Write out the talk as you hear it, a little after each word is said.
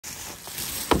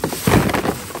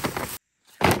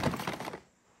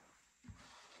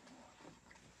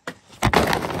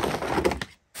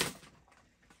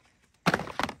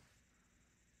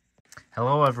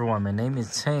Hello everyone, my name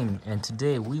is Ting, and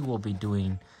today we will be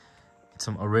doing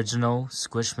some original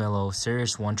Squishmallow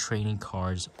Series 1 trading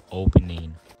cards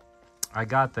opening. I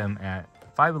got them at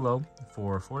Five Below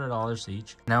for $40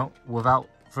 each. Now, without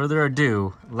further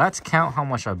ado, let's count how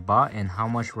much I bought and how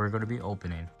much we're going to be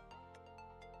opening.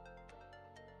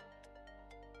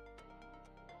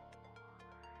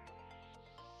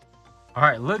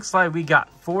 Alright, looks like we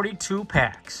got 42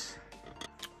 packs.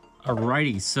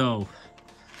 Alrighty, so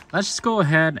let's just go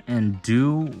ahead and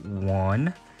do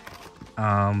one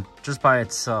just by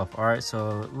itself. All right,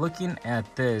 so looking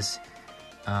at this,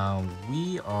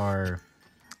 we are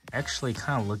actually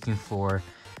kind of looking for,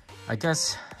 I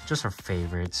guess, just our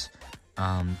favorites.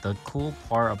 The cool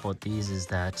part about these is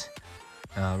that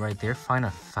right there, find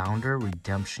a founder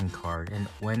redemption card and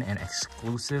win an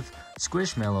exclusive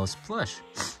Squishmallows plush.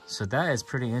 So that is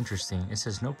pretty interesting. It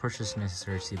says no purchase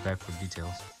necessary, see back for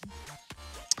details.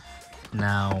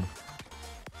 Now,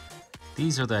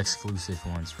 these are the exclusive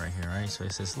ones right here, right? So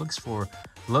it says look for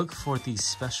the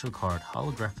special card,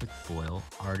 holographic foil,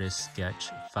 artist sketch,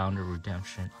 founder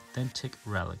redemption, authentic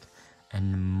relic,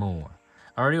 and more.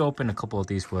 I already opened a couple of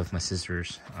these with my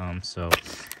sisters,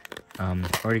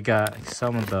 already got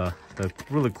some of the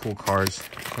really cool cards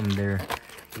from there.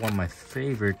 One of my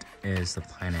favorite is the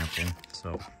pineapple.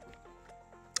 So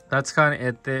that's kind of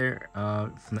it there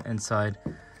from the inside.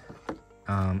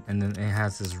 And then it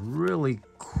has this really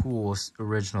cool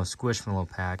original Squishmallow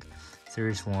pack,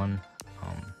 Series 1.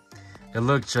 It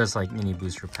looked just like mini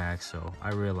booster pack, so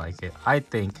I really like it. I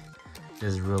think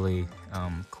it's really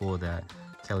cool that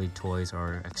Kelly Toys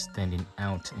are extending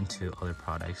out into other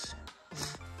products.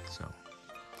 So,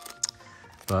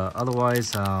 but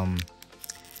otherwise, I'll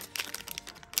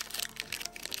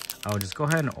just go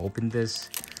ahead and open this,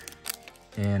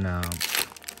 and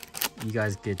you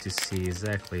guys get to see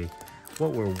exactly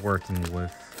what we're working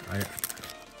with.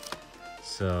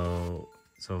 So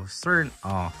starting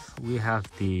off, we have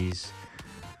these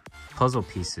puzzle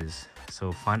pieces.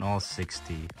 So find all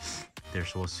 60. They're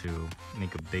supposed to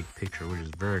make a big picture, which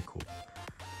is very cool.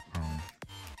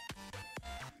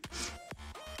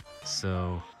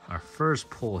 So our first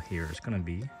pull here is gonna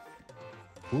be,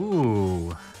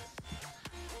 ooh.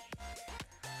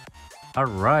 All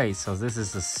right, so this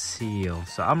is the seal.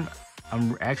 So I'm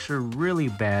actually really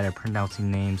bad at pronouncing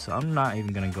names, so I'm not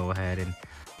even gonna go ahead and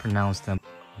pronounce them.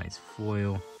 Nice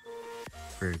foil,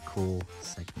 very cool.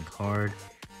 Second card,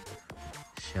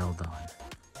 Sheldon. I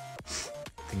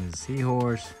think it's a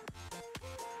seahorse.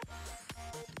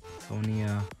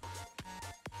 Sonia,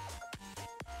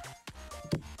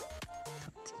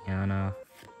 Tatiana.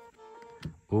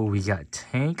 Oh, we got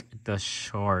Tank the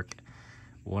Shark,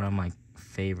 one of my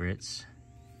favorites.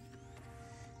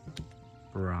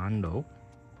 Brando.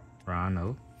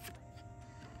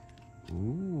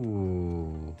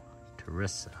 Ooh,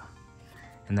 Teresa.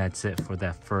 And that's it for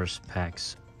that first pack.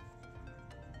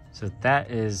 So that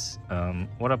is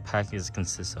what a pack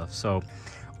consists of. So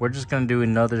we're just gonna do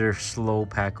another slow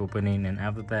pack opening, and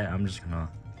after that I'm just gonna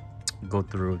go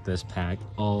through this pack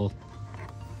all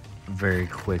very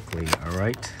quickly. All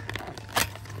right,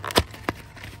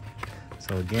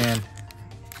 so again,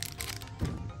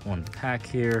 one pack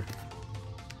here.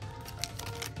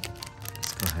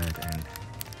 Go ahead and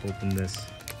open this.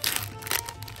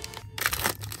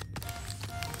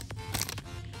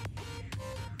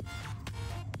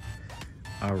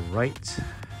 All right,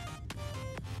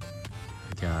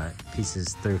 we got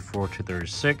pieces 34 to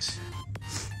 36.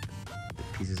 The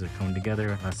pieces are coming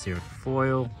together. Let's see our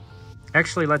foil.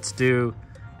 Actually, let's do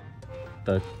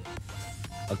a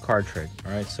card trick.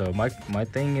 All right, so my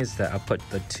thing is that I put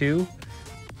the 2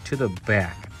 to the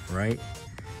back, right,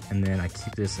 and then I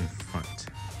keep this in front.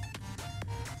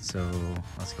 So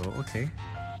let's go. Okay,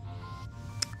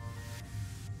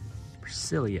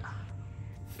 Priscilla,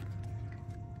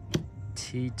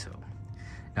 Tito.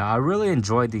 Now I really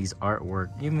enjoy these artwork,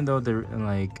 even though they're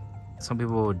like, some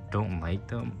people don't like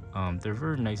them. They're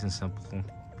very nice and simple.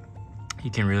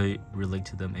 You can really relate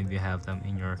to them if you have them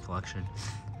in your collection.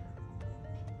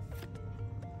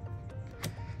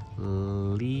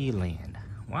 Leanne.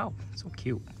 Wow, so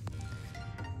cute.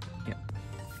 Yeah.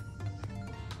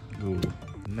 Ooh,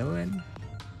 melon,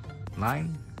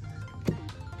 lime,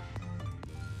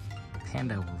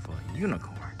 panda with a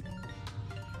unicorn.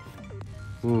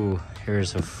 Ooh,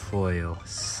 here's a foil,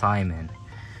 Simon.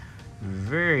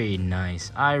 Very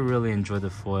nice. I really enjoy the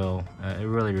foil. It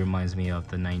really reminds me of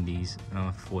the 90s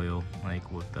foil,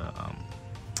 like with the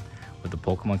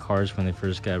Pokemon cards when they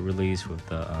first got released with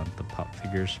the pop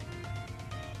figures.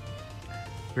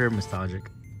 Very nostalgic.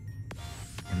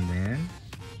 And then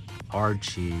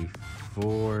Archie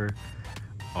for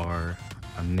our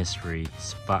a mystery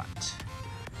spot.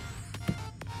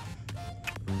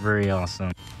 Very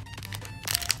awesome.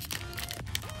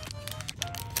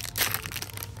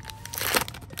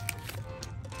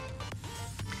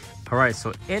 Alright,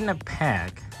 so in a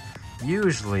pack,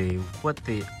 usually what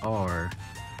they are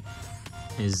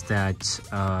is that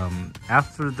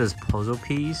after this puzzle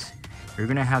piece, you're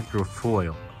gonna have your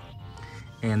foil,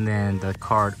 and then the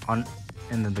card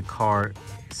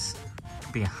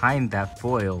behind that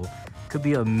foil could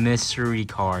be a mystery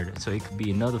card. So it could be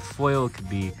another foil, it could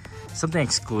be something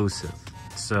exclusive.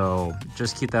 So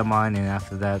just keep that in mind, and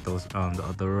after that, those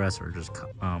the rest are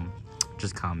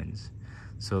just commons.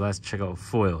 So let's check out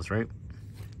foils, right?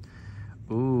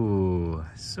 Ooh,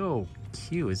 so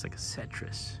cute. It's like a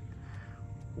citrus.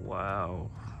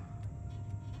 Wow.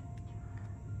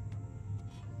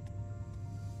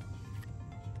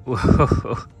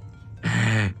 Whoa.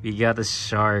 We got a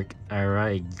shark. All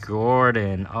right,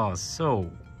 Gordon. Oh, so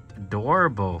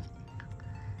adorable.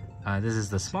 This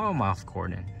is the smallmouth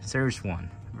Gordon, Series 1.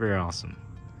 Very awesome.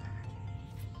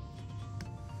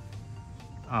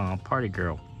 Oh, party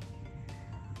girl.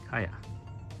 Hiya.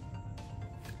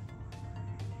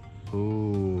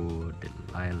 Ooh,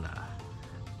 Delilah.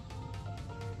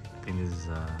 I think this is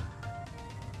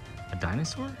a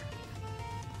dinosaur?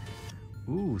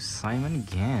 Ooh, Simon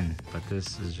again. But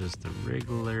this is just a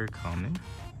regular common.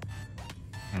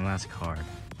 And last card,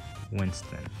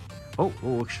 Winston. Oh,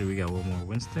 actually we got one more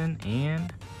Winston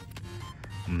and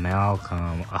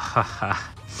Malcolm.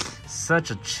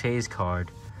 Such a chase card.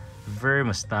 Very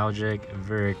nostalgic,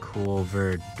 very cool,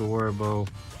 very adorable.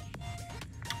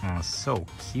 Oh, so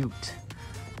cute.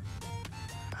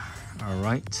 All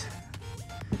right.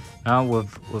 Now,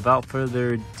 without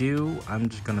further ado, I'm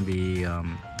just gonna be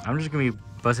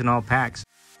busting all packs.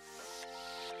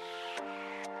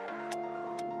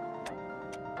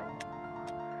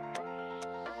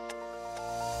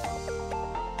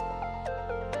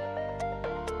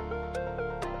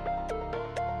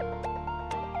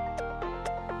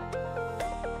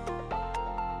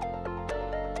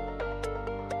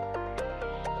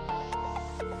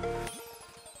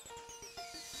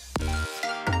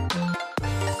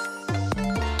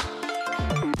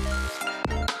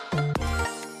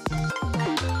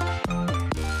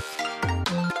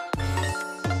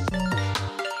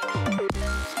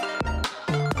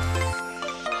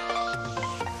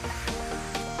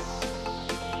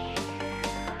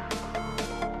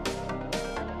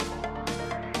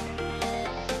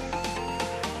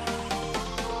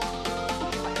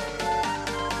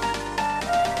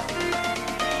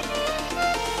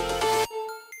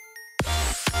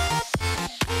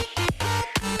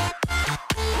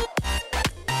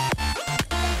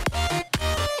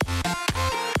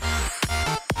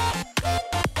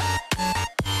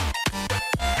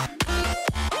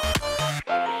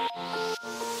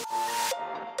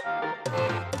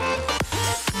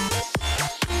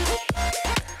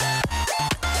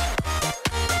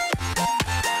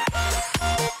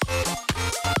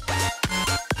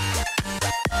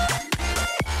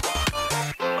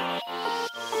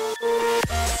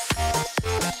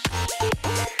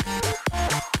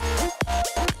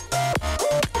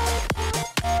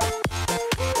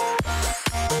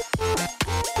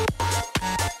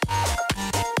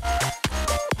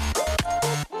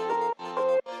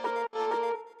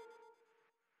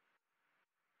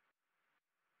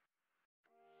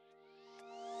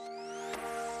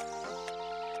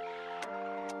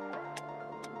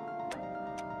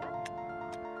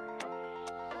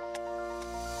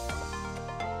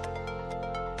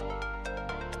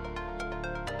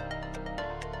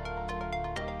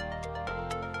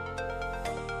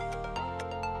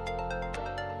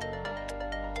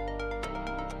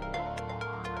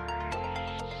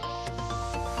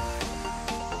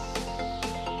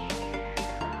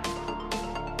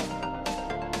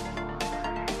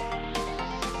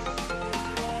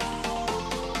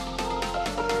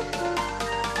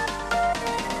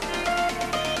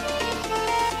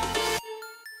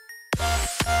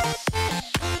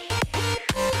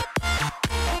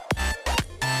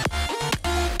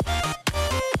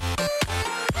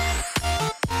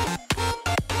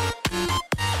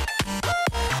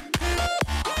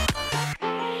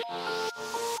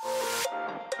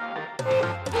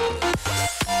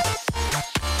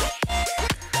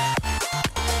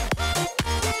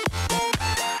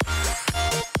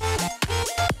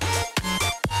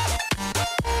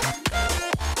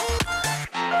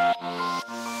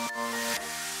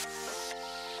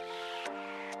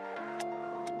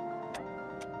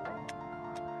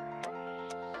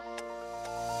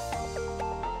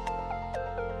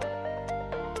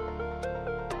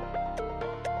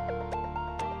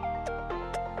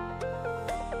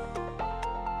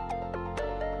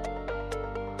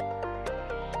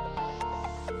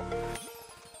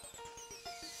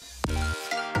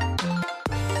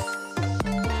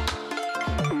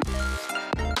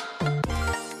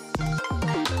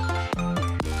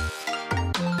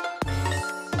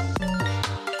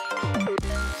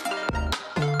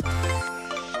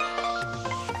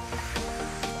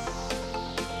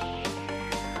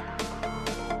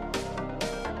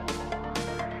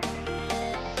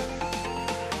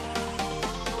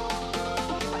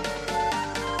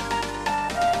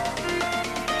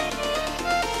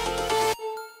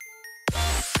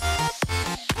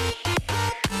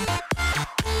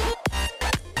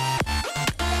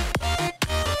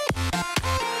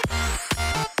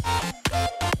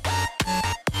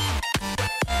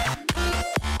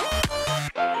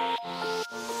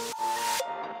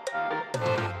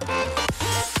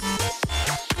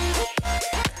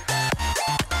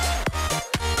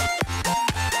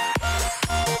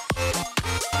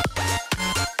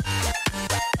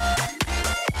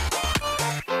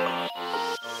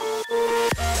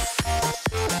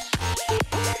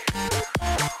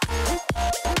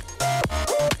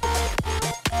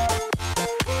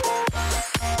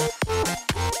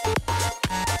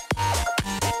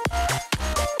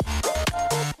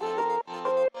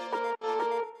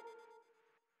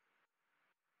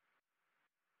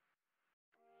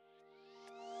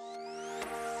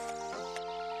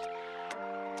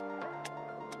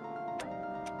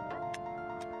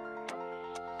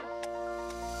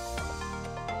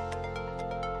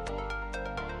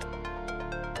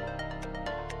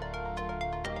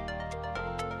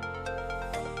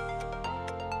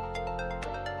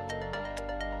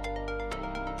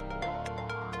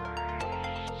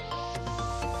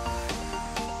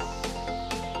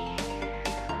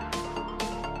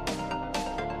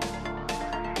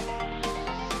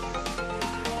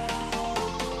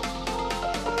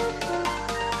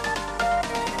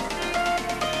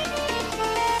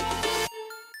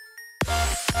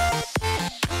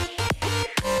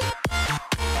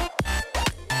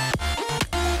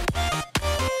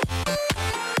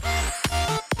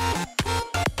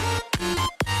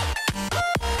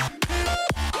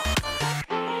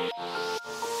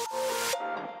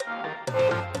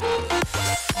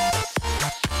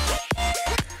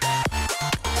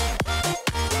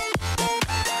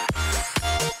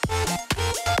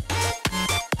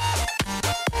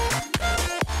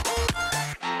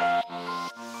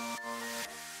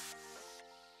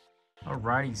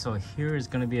 Alrighty, so here is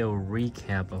gonna be a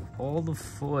recap of all the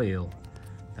foil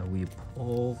that we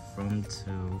pulled from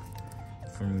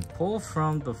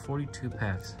the 42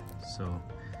 packs. So,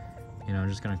 you know, I'm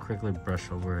just gonna quickly brush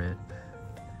over it.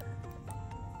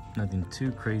 Nothing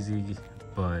too crazy,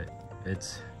 but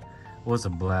it was a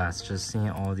blast just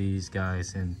seeing all these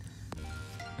guys in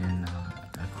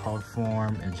a card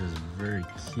form. It's just very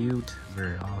cute,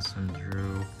 very awesome.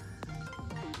 Drew,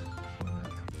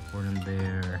 put them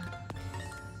there.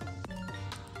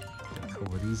 Cool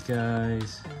with these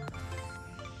guys.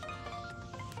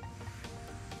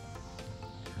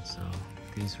 So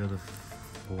these are the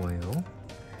foil,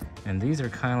 and these are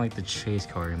kind of like the chase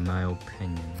card in my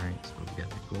opinion, right? So we got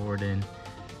the Gordon,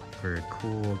 very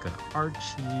cool. Got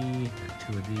Archie, got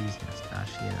two of these,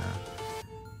 Anastasia.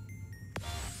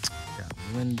 Got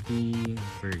Wendy,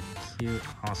 very cute,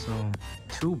 awesome.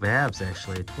 Two Babs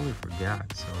actually, I totally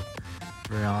forgot. So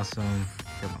very awesome.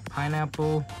 Got my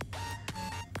Pineapple,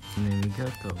 and then we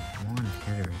got the one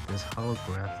hitter, this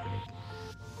holographic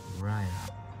Riah.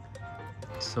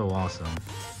 So awesome.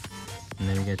 And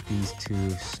then we get these two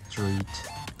street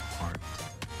art.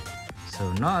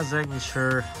 So not exactly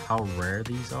sure how rare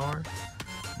these are,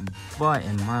 but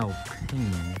in my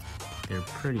opinion, they're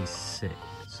pretty sick.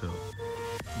 So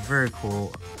very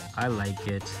cool. I like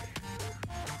it.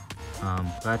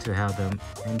 Glad to have them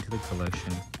into the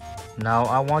collection. Now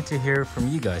I want to hear from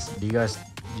you guys. Do you guys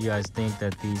think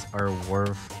that these are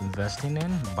worth investing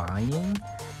in, buying?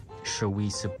 Should we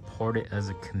support it as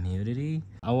a community?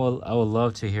 I would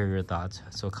love to hear your thoughts.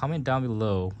 So comment down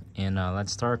below and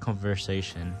let's start a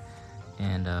conversation.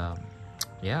 And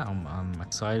yeah, I'm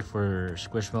excited for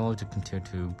Squishmallow to continue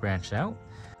to branch out.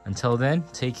 Until then,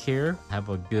 take care, have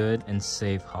a good and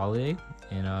safe holiday,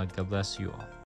 and God bless you all.